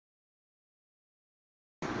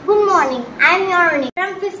Good morning, I am your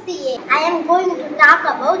from 5th A. I am going to talk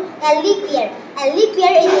about a leap year. A leap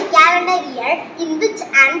year is a calendar year in which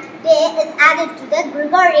an day is added to the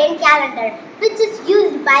Gregorian calendar, which is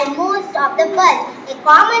used by most of the world. A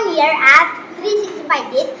common year has 365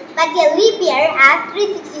 days, but a leap year has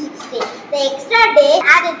 366 days. The extra day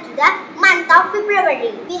added to the month of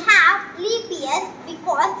February. We have leap years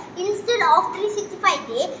because instead of 365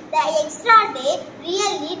 days, the extra day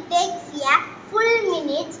really takes a full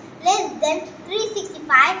minutes less than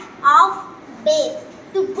 365 of days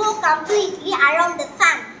to go completely around the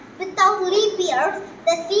sun. Without leap years,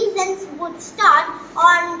 the seasons would start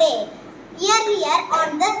on day earlier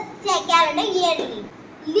on the calendar yearly.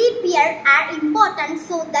 Leap years are important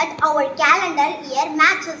so that our calendar year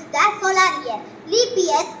matches the solar year. Leap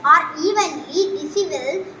years are evenly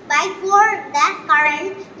divisible by 4. The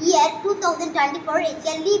current year 2024 is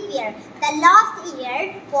a leap year. The last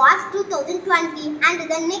year was 2020 and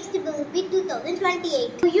the next will be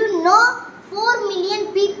 2028. Do you know 4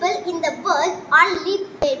 million people in the world are leap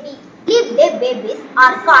babies? Leap day babies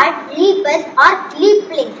are called leapers or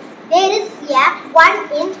leaplings. There is a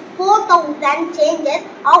 1 in 4,000 chances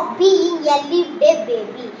of being a leap day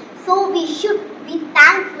baby. So we should be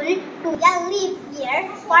thankful to a leap year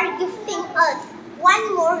for gifting us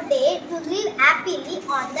one more day to live happily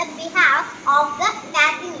on the behalf of the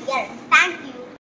passing year. Thank you.